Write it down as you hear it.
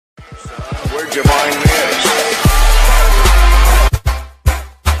divine mix.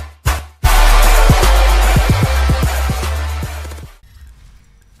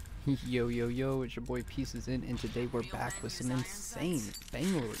 Yo, it's your boy Pieces In, and today we're back with some insane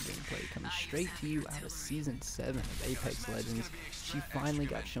Bangalore gameplay coming straight to you out of Season 7 of Apex Legends. She finally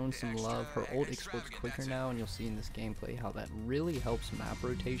got shown some love. Her ult explodes quicker now, and you'll see in this gameplay how that really helps map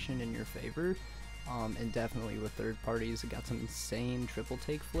rotation in your favor. And definitely with third parties, it got some insane triple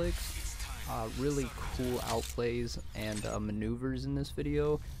take flicks. Really cool outplays and maneuvers in this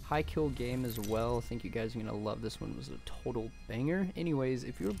video. High kill game as well. I think you guys are gonna love this one. It was a total banger. Anyways,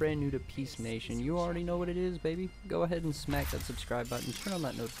 if you're brand new to Peace Nation, you already know what it is, baby. Go ahead and smack that subscribe button, turn on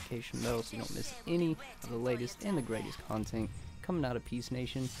that notification bell so you don't miss any of the latest and the greatest content coming out of Peace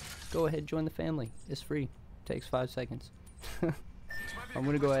Nation. Go ahead, join the family. It's free. Takes 5 seconds. I'm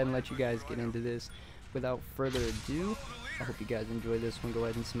gonna go ahead and let you guys get into this. Without further ado, I hope you guys enjoy this one. Go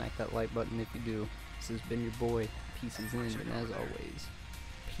ahead and smack that like button if you do. This has been your boy, Pieces In, and as always,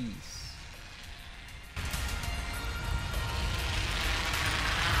 peace.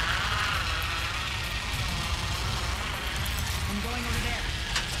 I'm going over there.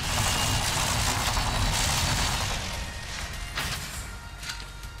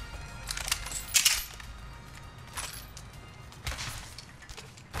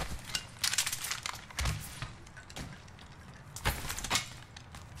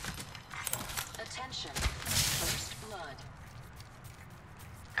 Attention, first blood.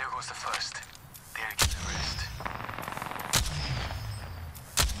 There goes the first. There gets the rest.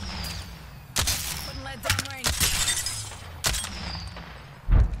 Putting lead downrange.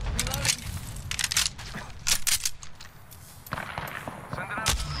 Reloading. Send it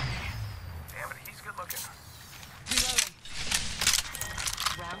out. Damn it, he's good looking. Reloading.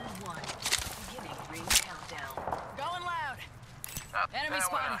 Round 1. Beginning ring countdown. Going loud. Enemy why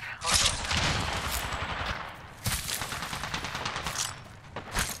spotted. not?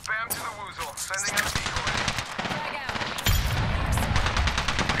 Bam to the woozle. Sending out a decoy. Frag out.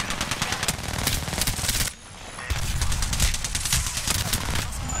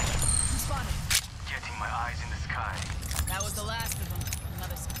 Oscar Mike, I'm spotted. Getting my eyes in the sky. That was the last of them.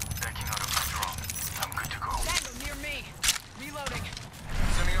 Another Backing out of my drone. I'm good to go. Tango near me. Reloading.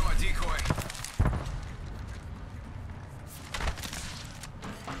 Sending out my decoy.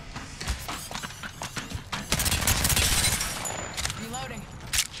 Reloading.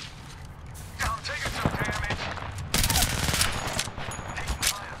 I'm taking some damage. Taking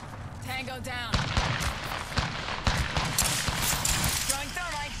fire. Tango down. Throwing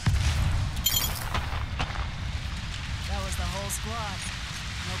thermite. That was the whole squad.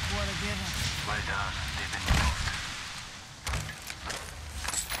 No quarter given. Well done. They've been moved.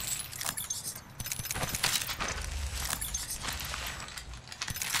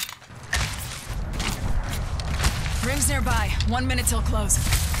 Rings nearby. 1 minute till close.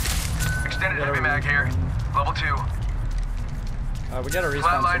 Extended heavy mag here. Level 2. We got a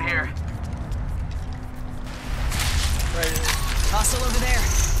respawn. Flatline here. Right. Hostile over there.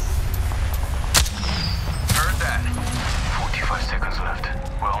 Heard that. 45 seconds left.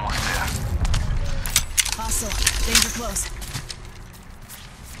 We're almost there. Hostile. Danger close.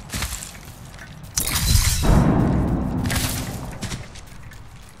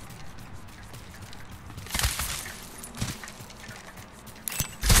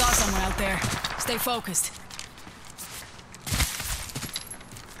 Saw someone out there. Stay focused.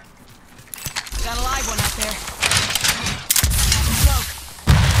 Got a live one out there. Smoke.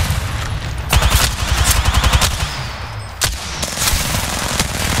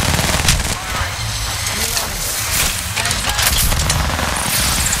 Reloading. Heads up.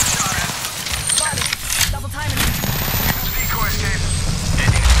 Spotted. Double timing him. Use the decoy escape.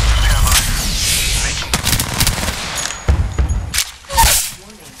 Hitting. Have eyes. Making.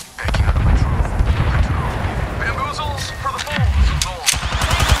 Backing out of my drone. Good to go. Bamboozles for the fools.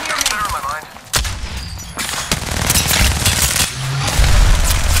 Tango near me. Center in my mind.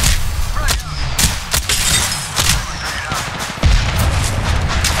 Right out.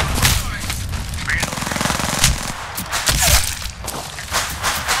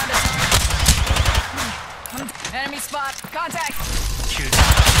 Enemy spot. Contact. Shoot.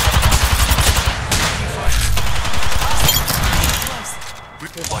 Close.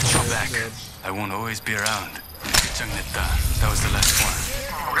 Watch your back. I won't always be around. That was the last one.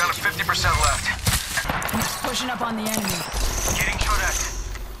 We're down to 50% left. Pushing up on the enemy. Getting shot at.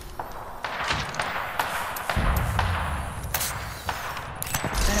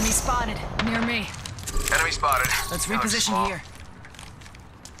 Enemy spotted. Near me. Enemy spotted. Let's That looks reposition small. here.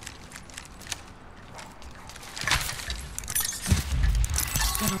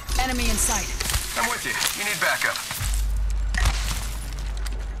 Enemy in sight. I'm with you. You need backup.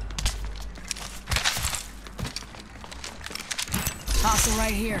 Hostile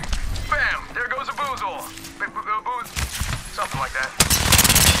right here. Bam! There goes a boozle. Booze. Something like that.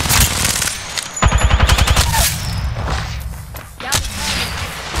 Down the target.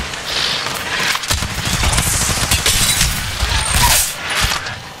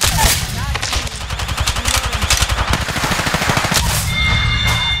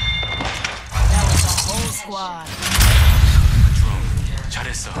 That was the whole squad. Drone.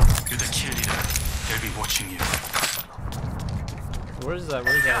 잘했어. You're the kill leader. They'll be watching you. Where is that?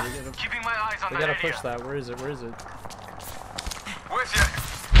 Where is that? Keeping my eyes on We gotta push that. Where is it? Where is it? With you.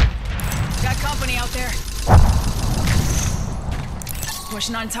 Got company out there.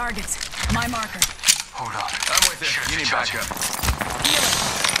 Pushing on targets. My marker. Hold on. I'm with you. You need backup. Healing.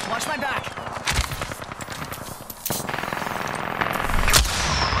 Watch my back.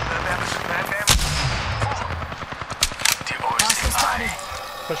 Hostile spotted.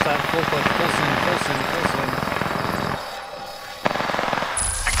 Push that. Full push. Full in.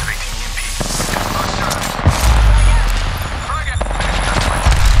 Activating EMP.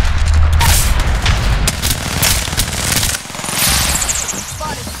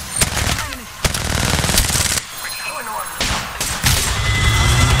 Spotted. Enemy.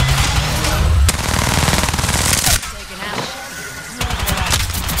 Taken out.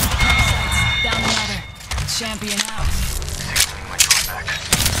 Down another. Champion out. Signaling my drone back.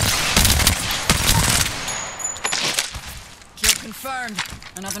 Kill confirmed.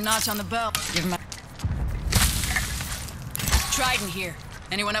 Another notch on the belt. Give him a... Trident here.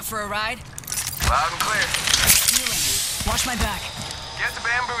 Anyone up for a ride? Loud and clear. Healing. Watch my back. Get to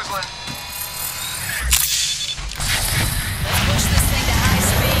bamboozling. Let's push this thing to high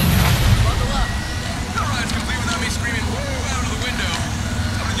speed. Buckle up. No ride's complete without me screaming woo out of the window.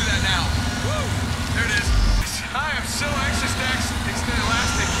 I'm gonna do that now. Woo! There it is. I am so anxious to extend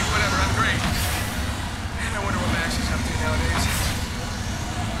elastic, whatever, I'm great. Man, I wonder what Max is up to nowadays.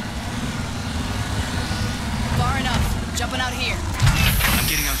 Far enough. Jumping out here. I'm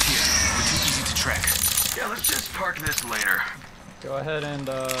getting out here. We're too easy to track. Yeah, let's just park this later. Go ahead and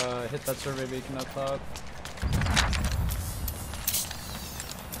hit that survey beacon up top.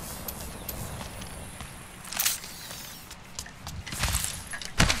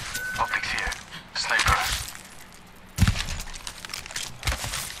 Optics here. Sniper.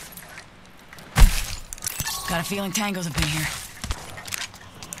 Got a feeling tangos have been here.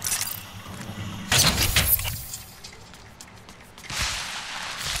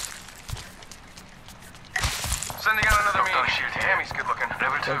 Sending out another meeting. Tammy's good looking.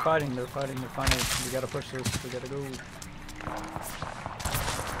 Level 2. They're fighting. We gotta push this. We gotta go.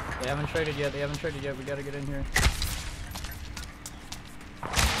 They haven't traded yet. We gotta get in here.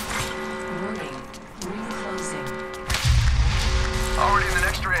 Warning. Ring closing. Already in the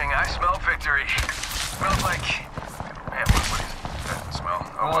next ring. I smell victory. Smells like... Man, what is that smell?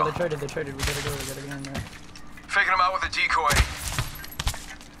 Oh, Oh, well. they traded. We gotta go. We gotta get in there. Faking them out with a decoy.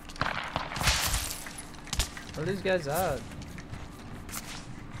 Where are these guys at?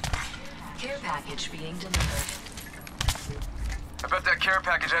 Care package being delivered. I bet that care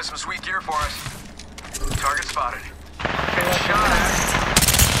package has some sweet gear for us. Target spotted. Getting shot at.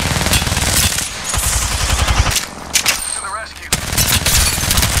 To the rescue.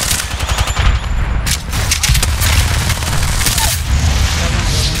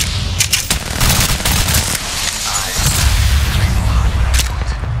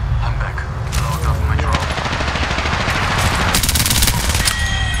 I'm back. Logged off my drone.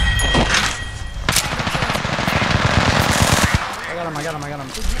 I got him.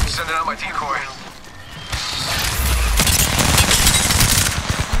 Sending out my decoy.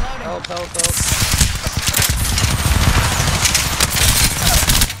 Help.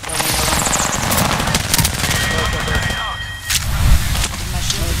 My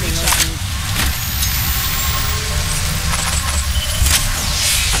shield to reach out.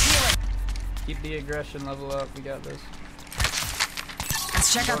 Keep the aggression level up. We got this.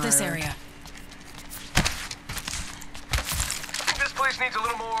 Let's check out this Corner. area. I think this place needs a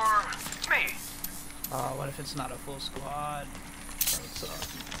little more... me. What if it's not a full squad? That would suck.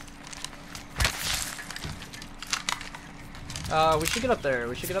 We should get up there.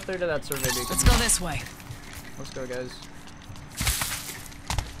 We should get up there to that survey beacon. Let's go this way. Let's go, guys.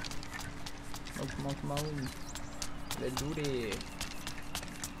 Oh, come on. Let's do this.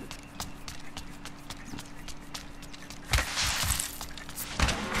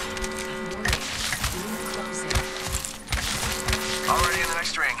 Already in the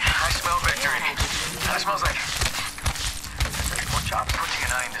next ring. I smell victory. That smells like... More chops. Putting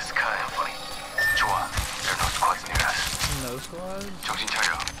an eye in the sky. How funny. no squad? 정신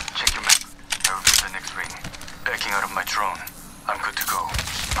차려. Check your map. I will build the next ring. Backing out of my drone. I'm good to go.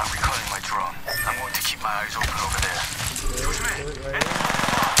 I'm recalling my drone. I'm going to keep my eyes open over there. 조심해.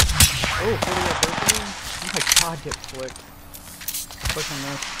 Oh, 40 up, 30. Oh my god, get flicked. Push on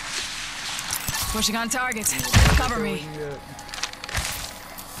this. Pushing on target. Cover me.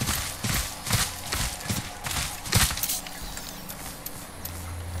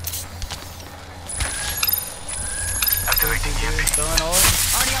 Activating EMP. Throwing all.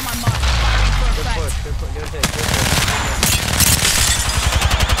 Already on my mark. Firing for Good effect. push, good push, good hit, good hit.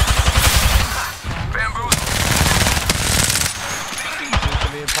 Bamboo. Seems to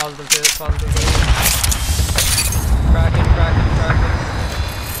be a positive hit, positive hit. Cracking, cracking, cracking.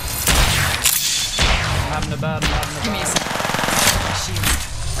 I'm having a bad, I'm having a Give me a bad. sec. Shield.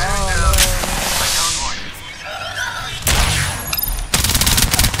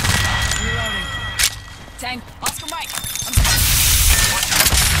 Reloading. Tank. Oscar Mike. I'm stuck.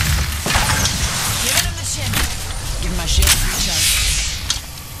 Giving him the shin. Giving my shield a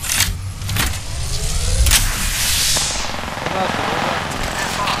recharge.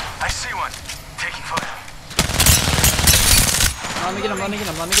 I see one. Taking fire. Let me get him, let me get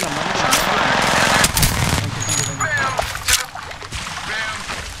him, let me get him, let me get him, let me get him. Thank you, thank you, thank you. Bam! Bam!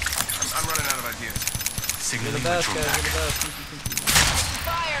 I'm running out of ideas. You're the Signaling best, my guys, drone you're the back. best. Thank you, thank you.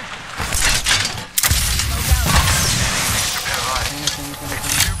 Fire. Smoke out. Prepare alive. Thank you, thank you, thank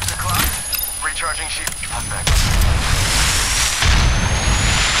you. Cube the clock. Recharging shield. I'm back.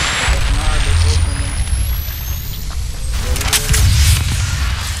 That's not a big hole for me. Ready, ready.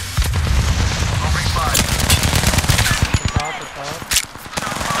 Moving 5. The top.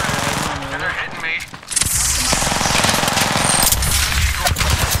 And they're hitting me.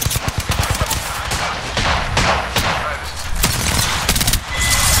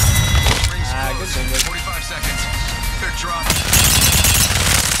 Ah, good thing, good. 45 seconds. They're dropping.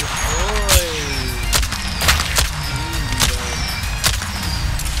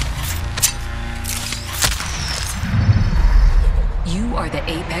 You are the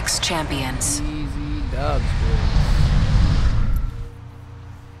Apex champions. Easy dubs,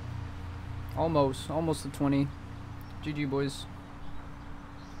 boys. Almost to 20. GG, boys.